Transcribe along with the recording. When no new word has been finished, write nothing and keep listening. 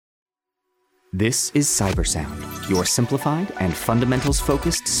This is Cybersound, your simplified and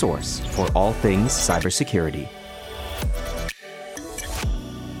fundamentals-focused source for all things cybersecurity.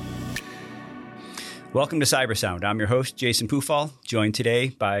 Welcome to Cybersound. I'm your host, Jason Pufall, joined today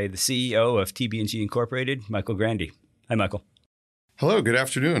by the CEO of TB&G Incorporated, Michael Grandy. Hi, Michael. Hello, good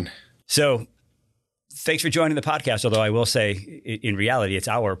afternoon. So thanks for joining the podcast, although I will say in reality, it's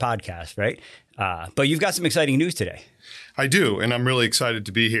our podcast, right? But you've got some exciting news today. I do, and I'm really excited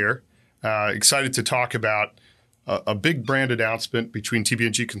to be here. Excited to talk about a big brand announcement between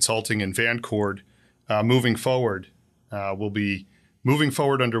TB&G Consulting and Vancord moving forward. We'll be moving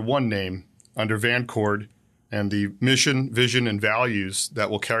forward under one name, under Vancord, and the mission, vision, and values that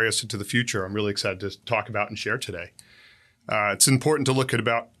will carry us into the future. I'm really excited to talk about and share today. It's important to look at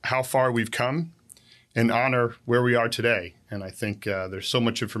about how far we've come and honor where we are today. And I think there's so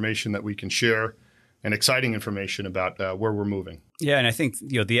much information that we can share and exciting information about where we're moving. Yeah, and I think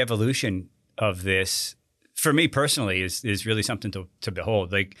the evolution of this, for me personally, is really something to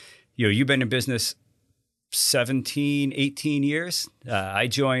behold. Like, you've been in business 17, 18 years. I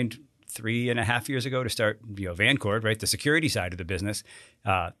joined 3.5 years ago to start Vancord, right, the security side of the business.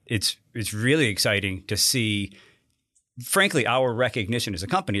 It's really exciting to see, frankly, our recognition as a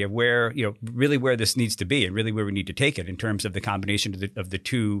company of where, really where this needs to be and really where we need to take it in terms of the combination of the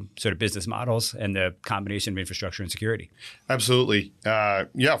two sort of business models and the combination of infrastructure and security. Absolutely.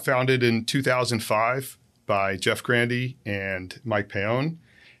 Founded in 2005 by Jeff Grandy and Mike Paone.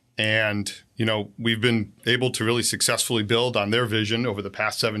 And, we've been able to really successfully build on their vision over the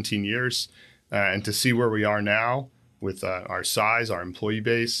past 17 years. And to see where we are now with our size, our employee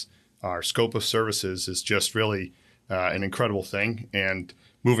base, our scope of services is just really an incredible thing. And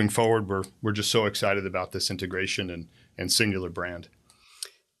moving forward, we're just so excited about this integration and singular brand.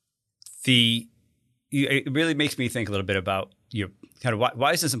 It really makes me think a little bit about kind of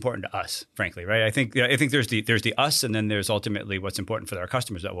why is this important to us, frankly, right? I think there's the us, and then there's ultimately what's important for our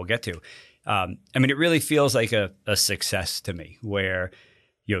customers that we'll get to. It really feels like a success to me, where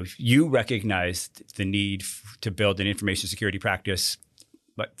you recognized the need to build an information security practice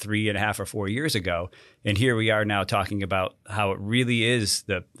 3.5 or 4 years ago. And here we are now talking about how it really is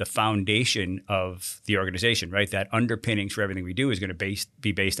the foundation of the organization, right? That underpinnings for everything we do is going to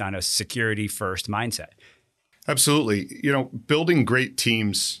be based on a security first mindset. Absolutely. Building great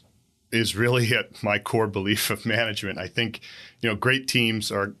teams is really at my core belief of management. I think, great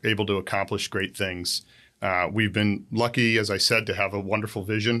teams are able to accomplish great things. We've been lucky, as I said, to have a wonderful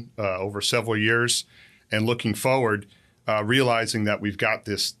vision over several years, and looking forward, realizing that we've got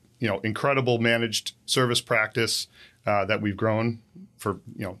this, incredible managed service practice that we've grown for,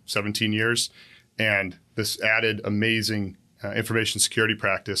 17 years, and this added amazing information security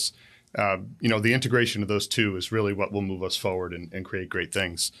practice. The integration of those two is really what will move us forward and create great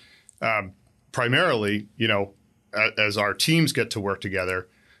things. Primarily, as our teams get to work together,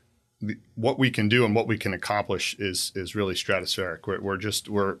 what we can do and what we can accomplish is really stratospheric.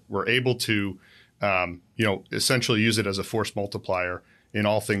 We're able to essentially use it as a force multiplier in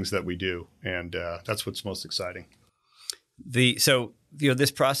all things that we do. And that's what's most exciting.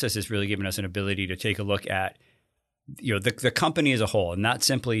 This process has really given us an ability to take a look at, the company as a whole, and not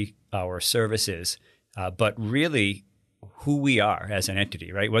simply our services, but really who we are as an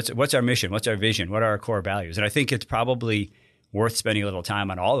entity, right? What's our mission? What's our vision? What are our core values? And I think it's probably worth spending a little time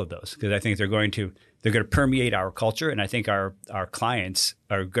on all of those, because I think they're going to permeate our culture, and I think our clients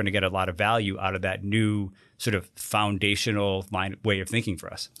are going to get a lot of value out of that new sort of foundational way of thinking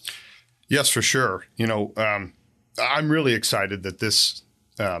for us. Yes, for sure. I'm really excited that this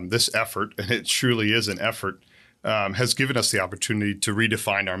effort, and it truly is an effort, has given us the opportunity to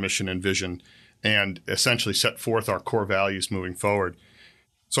redefine our mission and vision and essentially set forth our core values moving forward.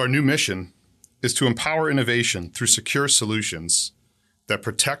 So our new mission is to empower innovation through secure solutions that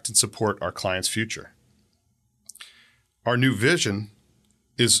protect and support our clients' future. Our new vision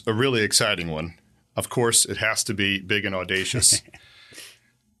is a really exciting one. Of course, it has to be big and audacious.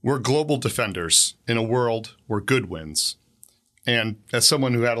 We're global defenders in a world where good wins. And as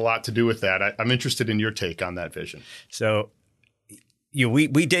someone who had a lot to do with that, I'm interested in your take on that vision. So we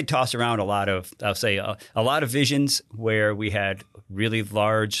did toss around a lot of, I'll say, a lot of visions where we had really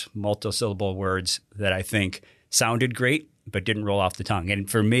large multi-syllable words that I think sounded great, but didn't roll off the tongue. And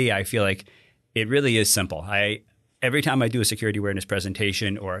for me, I feel like it really is simple. Every time I do a security awareness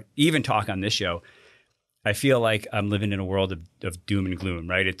presentation or even talk on this show, I feel like I'm living in a world of doom and gloom,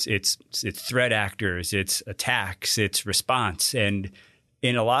 right? It's threat actors, it's attacks, it's response. And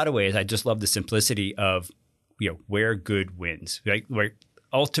in a lot of ways, I just love the simplicity of, where good wins, right? Where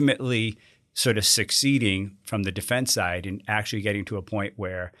ultimately sort of succeeding from the defense side and actually getting to a point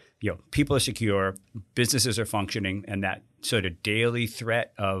where, people are secure, businesses are functioning, and that sort of daily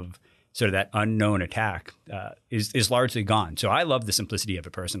threat of sort of that unknown attack is largely gone. So I love the simplicity of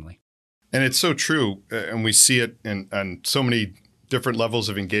it personally. And it's so true. And we see it in so many different levels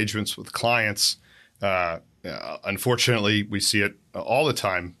of engagements with clients. Unfortunately, we see it all the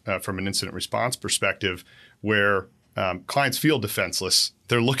time from an incident response perspective where clients feel defenseless.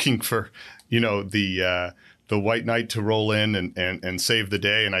 They're looking for, the white knight to roll in and save the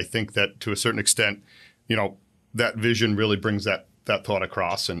day. And I think that to a certain extent, that vision really brings that thought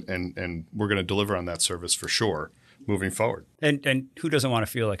across, and we're going to deliver on that service for sure moving forward. And who doesn't want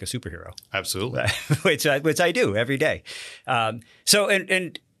to feel like a superhero? Absolutely. which I do every day.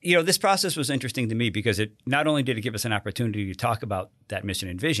 This process was interesting to me because it not only did it give us an opportunity to talk about that mission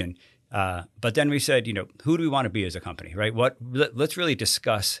and vision, but then we said, who do we want to be as a company, right? Let's really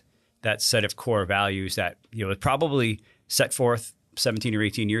discuss that set of core values that, it probably set forth 17 or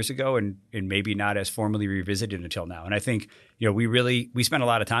 18 years ago and maybe not as formally revisited until now. And I think, we spent a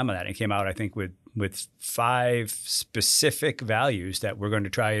lot of time on that and came out, I think, with 5 specific values that we're going to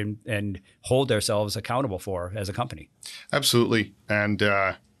try and hold ourselves accountable for as a company. Absolutely. And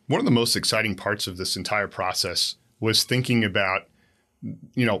one of the most exciting parts of this entire process was thinking about,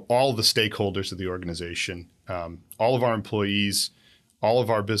 all the stakeholders of the organization, all of our employees, all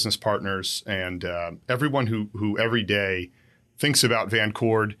of our business partners, and everyone who every day thinks about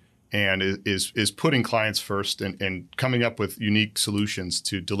Vancord and is putting clients first and coming up with unique solutions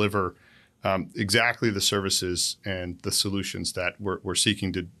to deliver exactly the services and the solutions that we're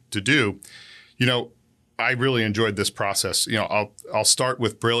seeking to do. I really enjoyed this process. I'll start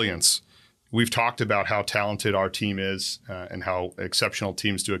with brilliance. We've talked about how talented our team is and how exceptional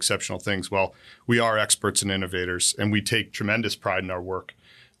teams do exceptional things. Well, we are experts and innovators, and we take tremendous pride in our work.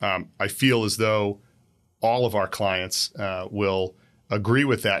 I feel as though all of our clients will agree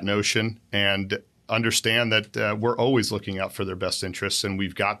with that notion and understand that we're always looking out for their best interests. And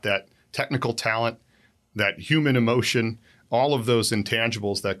we've got that technical talent, that human emotion, all of those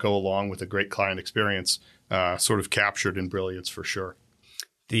intangibles that go along with a great client experience sort of captured in brilliance for sure.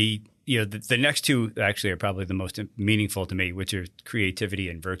 The next 2 actually are probably the most meaningful to me, which are creativity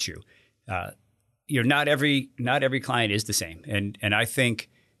and virtue. Not every client is the same. And I think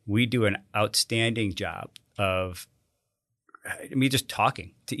we do an outstanding job of just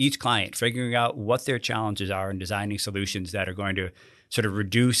talking to each client, figuring out what their challenges are and designing solutions that are going to sort of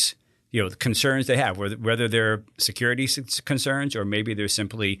reduce, the concerns they have, whether they're security concerns or maybe they're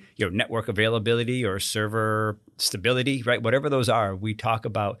simply, network availability or server stability, right? Whatever those are, we talk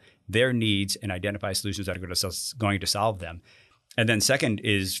about their needs and identify solutions that are going to solve them. And then second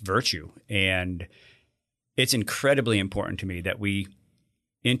is virtue. And it's incredibly important to me that we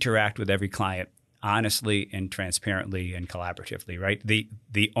interact with every client honestly and transparently and collaboratively, right?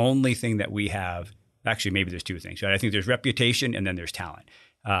 The only thing that we have, actually maybe there's 2 things, right? I think there's reputation and then there's talent.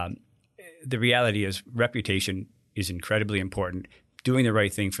 The reality is reputation is incredibly important. Doing the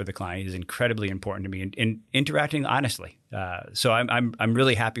right thing for the client is incredibly important to me, and interacting honestly. So I'm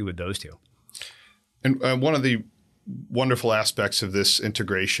really happy with those 2. And one of the wonderful aspects of this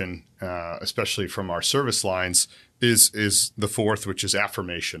integration, especially from our service lines, is the 4th, which is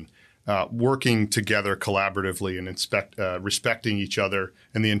affirmation. Working together collaboratively and respecting each other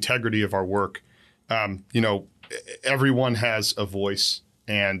and the integrity of our work. Everyone has a voice,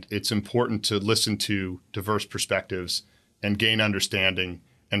 and it's important to listen to diverse perspectives and gain understanding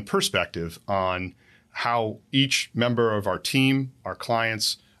and perspective on how each member of our team, our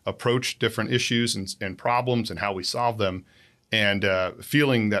clients, approach different issues and problems and how we solve them. And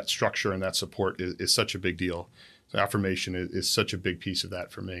feeling that structure and that support is such a big deal. So affirmation is such a big piece of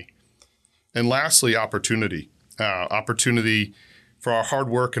that for me. And lastly, opportunity. Opportunity for our hard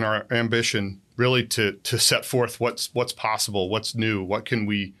work and our ambition really to set forth what's possible, what's new, what can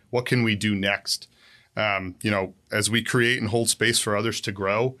we do next. As we create and hold space for others to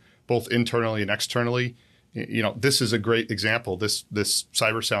grow, both internally and externally. This is a great example, this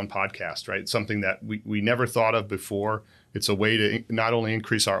CyberSound podcast, right? Something that we never thought of before. It's a way to not only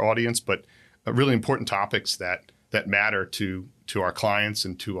increase our audience, but really important topics that matter to our clients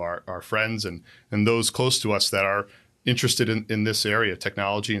and to our friends and those close to us that are interested in this area,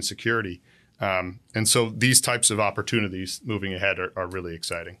 technology and security. And so these types of opportunities moving ahead are really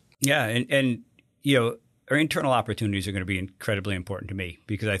exciting. Yeah. And our internal opportunities are going to be incredibly important to me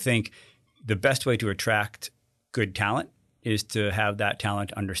because I think the best way to attract good talent is to have that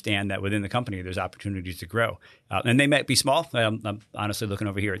talent understand that within the company there's opportunities to grow, and they might be small. I'm honestly looking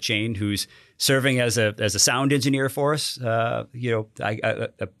over here at Shane, who's serving as a sound engineer for us. A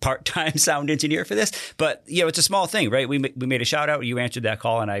part-time sound engineer for this, but it's a small thing, right? We made a shout out. You answered that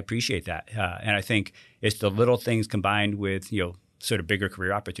call, and I appreciate that. And I think it's the little things combined with sort of bigger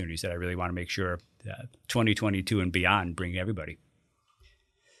career opportunities that I really want to make sure 2022 and beyond bring everybody.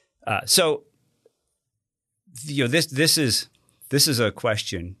 So this is a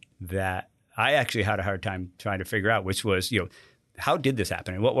question that I actually had a hard time trying to figure out, which was, how did this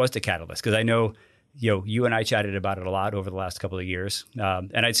happen and what was the catalyst? Because I know, you and I chatted about it a lot over the last couple of years.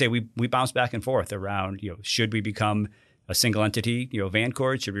 And I'd say we bounced back and forth around, should we become a single entity,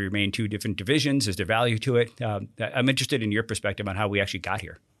 Vancord? Should we remain two different divisions? Is there value to it? I'm interested in your perspective on how we actually got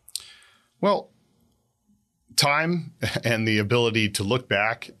here. Well, time and the ability to look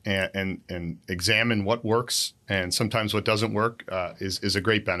back and examine what works and sometimes what doesn't work is a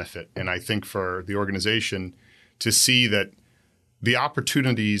great benefit. And I think for the organization to see that the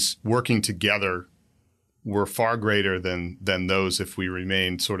opportunities working together were far greater than those if we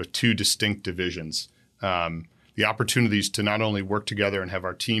remained sort of two distinct divisions. The opportunities to not only work together and have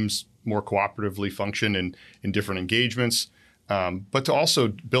our teams more cooperatively function in different engagements, but to also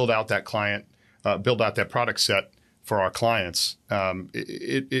build out that product set for our clients.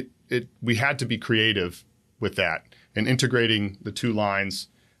 We had to be creative with that and integrating the two lines,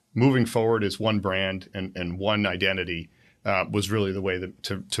 moving forward as one brand and one identity was really the way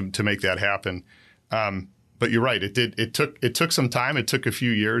to make that happen. But you're right. It took some time. It took a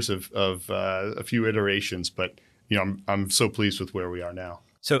few years of a few iterations. But I'm so pleased with where we are now.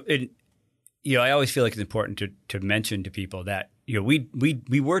 So I always feel like it's important to mention to people that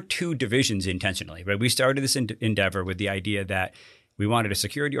we were two divisions intentionally, right? We started this endeavor with the idea that we wanted a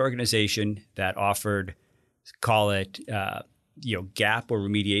security organization that offered, call it, gap or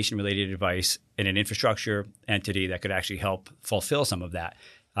remediation related advice, and an infrastructure entity that could actually help fulfill some of that.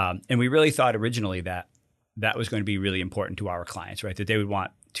 And we really thought originally that was going to be really important to our clients, right? That they would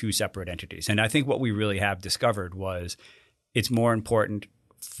want two separate entities. And I think what we really have discovered was it's more important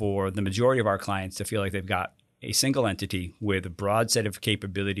for the majority of our clients to feel like they've got a single entity with a broad set of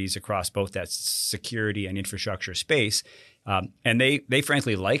capabilities across both that security and infrastructure space. And they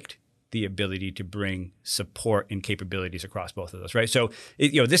frankly liked the ability to bring support and capabilities across both of those, right? So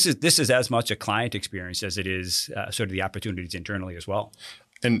this is as much a client experience as it is sort of the opportunities internally as well.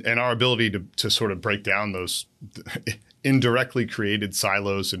 And our ability to sort of break down those indirectly created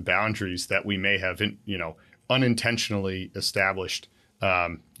silos and boundaries that we may have unintentionally established,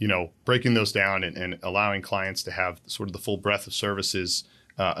 breaking those down and allowing clients to have sort of the full breadth of services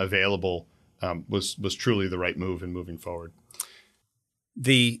available was truly the right move in moving forward.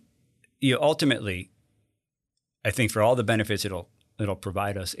 Ultimately, I think for all the benefits it'll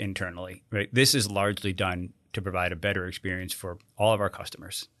provide us internally, right? This is largely done to provide a better experience for all of our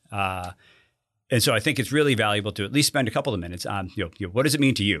customers. And so I think it's really valuable to at least spend a couple of minutes on, what does it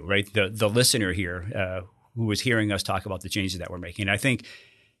mean to you, right? The listener here who is hearing us talk about the changes that we're making. And I think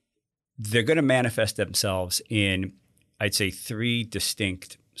they're going to manifest themselves in, I'd say, three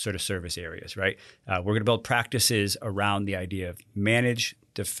distinct sort of service areas, right? We're going to build practices around the idea of manage,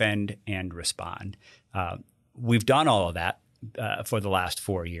 defend, and respond. We've done all of that for the last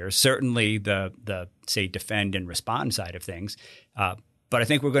 4 years. Certainly the say defend and respond side of things, but I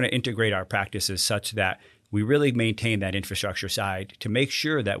think we're going to integrate our practices such that we really maintain that infrastructure side to make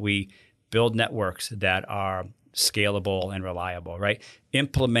sure that we build networks that are scalable and reliable, right?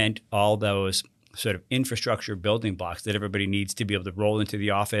 Implement all those sort of infrastructure building blocks that everybody needs to be able to roll into the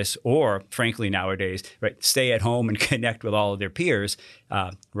office, or frankly nowadays, right, stay at home and connect with all of their peers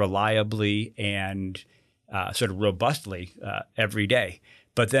reliably and sort of robustly every day.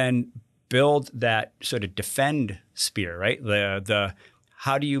 But then build that sort of defend spear, right? The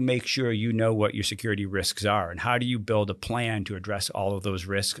how do you make sure you know what your security risks are, and how do you build a plan to address all of those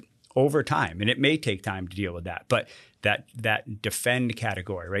risks over time? And it may take time to deal with that, but that defend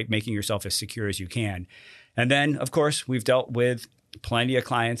category, right? Making yourself as secure as you can. And then, of course, we've dealt with plenty of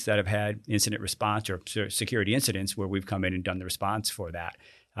clients that have had incident response or security incidents where we've come in and done the response for that.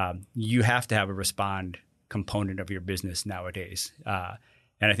 You have to have a respond component of your business nowadays.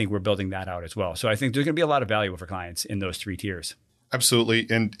 And I think we're building that out as well. So I think there's going to be a lot of value for clients in those three tiers. Absolutely.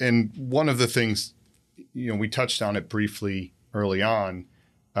 And one of the things, we touched on it briefly early on,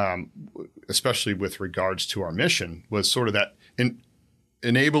 especially with regards to our mission, was sort of that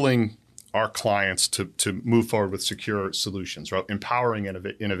enabling our clients to move forward with secure solutions, right? Empowering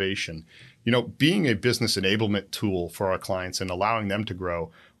innovation. Being a business enablement tool for our clients and allowing them to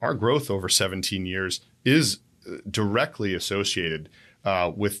grow. Our growth over 17 years is directly associated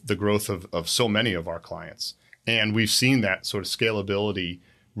with the growth of so many of our clients. And we've seen that sort of scalability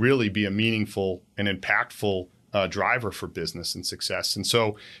really be a meaningful and impactful driver for business and success. And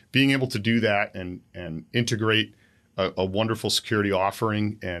so being able to do that and integrate a wonderful security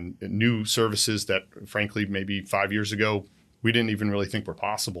offering and new services that, frankly, maybe 5 years ago, we didn't even really think were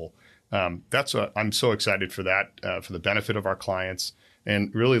possible. I'm so excited for that, for the benefit of our clients,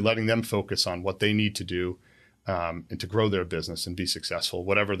 and really letting them focus on what they need to do and to grow their business and be successful,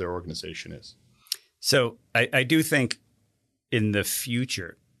 whatever their organization is. So I do think in the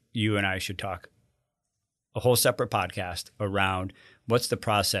future, you and I should talk a whole separate podcast around what's the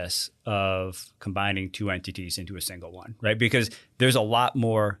process of combining two entities into a single one, right? Because there's a lot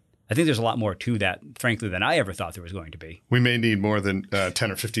more. I think there's a lot more to that, frankly, than I ever thought there was going to be. We may need more than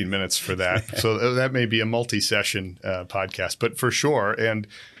 10 or 15 minutes for that. So that may be a multi-session podcast, but for sure. And,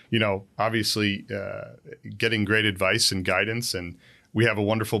 obviously getting great advice and guidance. And we have a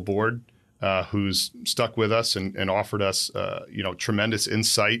wonderful board who's stuck with us and offered us, tremendous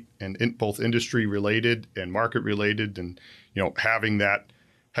insight and both industry related and market related. And,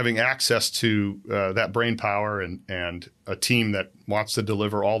 having access to that brain power and a team that wants to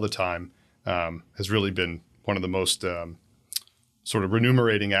deliver all the time has really been one of the most sort of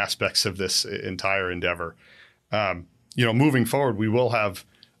remunerating aspects of this entire endeavor. Moving forward, we will have,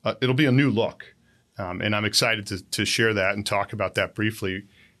 it'll be a new look. And I'm excited to share that and talk about that briefly.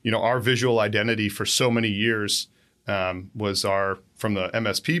 Our visual identity for so many years was from the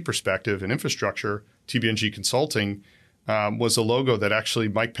MSP perspective and infrastructure, TBNG Consulting, was a logo that actually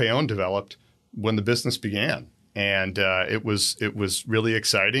Mike Paone developed when the business began. And it was really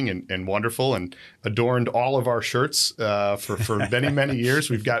exciting and wonderful, and adorned all of our shirts for many, many years.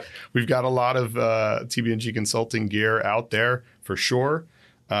 We've got a lot of TBNG Consulting gear out there for sure.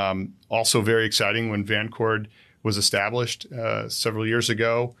 Also very exciting when Vancord was established several years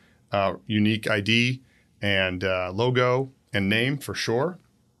ago. Unique ID and logo and name for sure.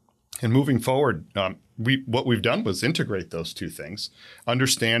 And moving forward, what we've done was integrate those two things,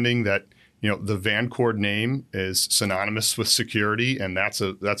 understanding that the Vancord name is synonymous with security, and that's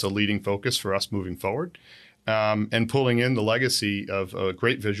a leading focus for us moving forward. And pulling in the legacy of a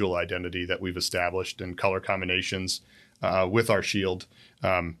great visual identity that we've established and color combinations with our shield.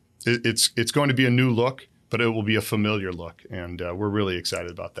 It's going to be a new look, but it will be a familiar look, and we're really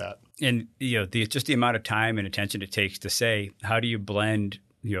excited about that. And just the amount of time and attention it takes to say, how do you blend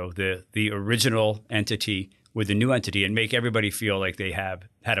the original entity with the new entity and make everybody feel like they have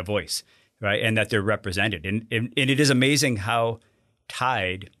had a voice, right? And that they're represented. And it is amazing how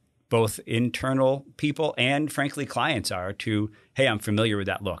tied both internal people and, frankly, clients are to, hey, I'm familiar with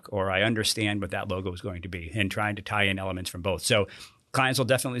that look, or I understand what that logo is going to be, and trying to tie in elements from both. So clients will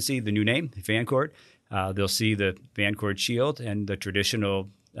definitely see the new name, Vancord. They'll see the Vancord shield and the traditional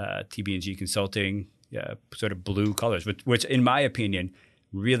TBNG Consulting sort of blue colors, which in my opinion,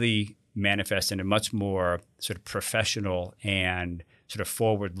 really manifest in a much more sort of professional and sort of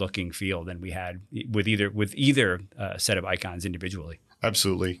forward-looking feel than we had with either set of icons individually.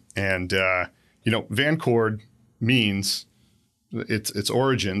 Absolutely. And, Vancord means its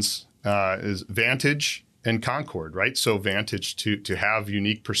origins is vantage and concord, right? So vantage to have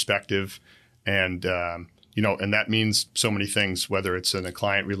unique perspective and, and that means so many things, whether it's in a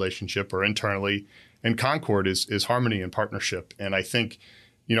client relationship or internally. And concord is harmony and partnership. And I think,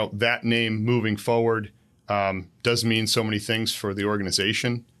 that name moving forward does mean so many things for the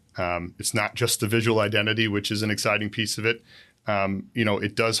organization. It's not just the visual identity, which is an exciting piece of it.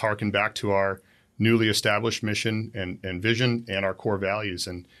 It does harken back to our newly established mission and vision and our core values.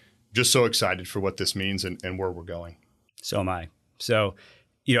 And just so excited for what this means and where we're going. So am I. So,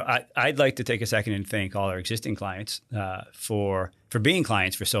 I'd like to take a second and thank all our existing clients for being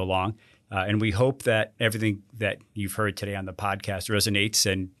clients for so long. And we hope that everything that you've heard today on the podcast resonates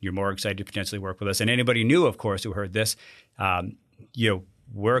and you're more excited to potentially work with us. And anybody new, of course, who heard this,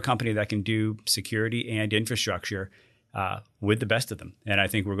 we're a company that can do security and infrastructure with the best of them. And I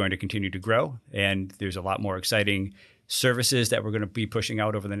think we're going to continue to grow. And there's a lot more exciting services that we're going to be pushing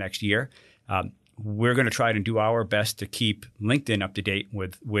out over the next year. We're going to try to do our best to keep LinkedIn up to date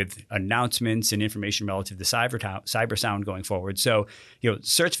with announcements and information relative to CyberSound going forward. So,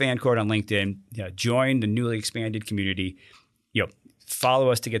 search Vancord on LinkedIn, join the newly expanded community, follow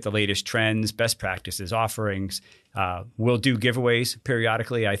us to get the latest trends, best practices, offerings. We'll do giveaways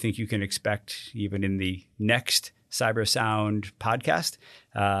periodically. I think you can expect even in the next CyberSound podcast,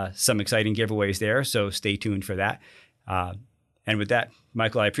 some exciting giveaways there. So stay tuned for that. And with that,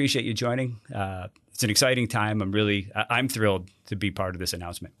 Michael, I appreciate you joining. It's an exciting time. I'm thrilled to be part of this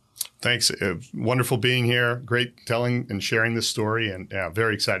announcement. Thanks. Wonderful being here. Great telling and sharing this story, and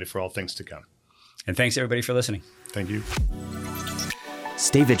very excited for all things to come. And thanks everybody for listening. Thank you.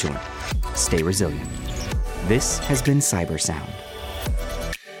 Stay vigilant. Stay resilient. This has been CyberSound.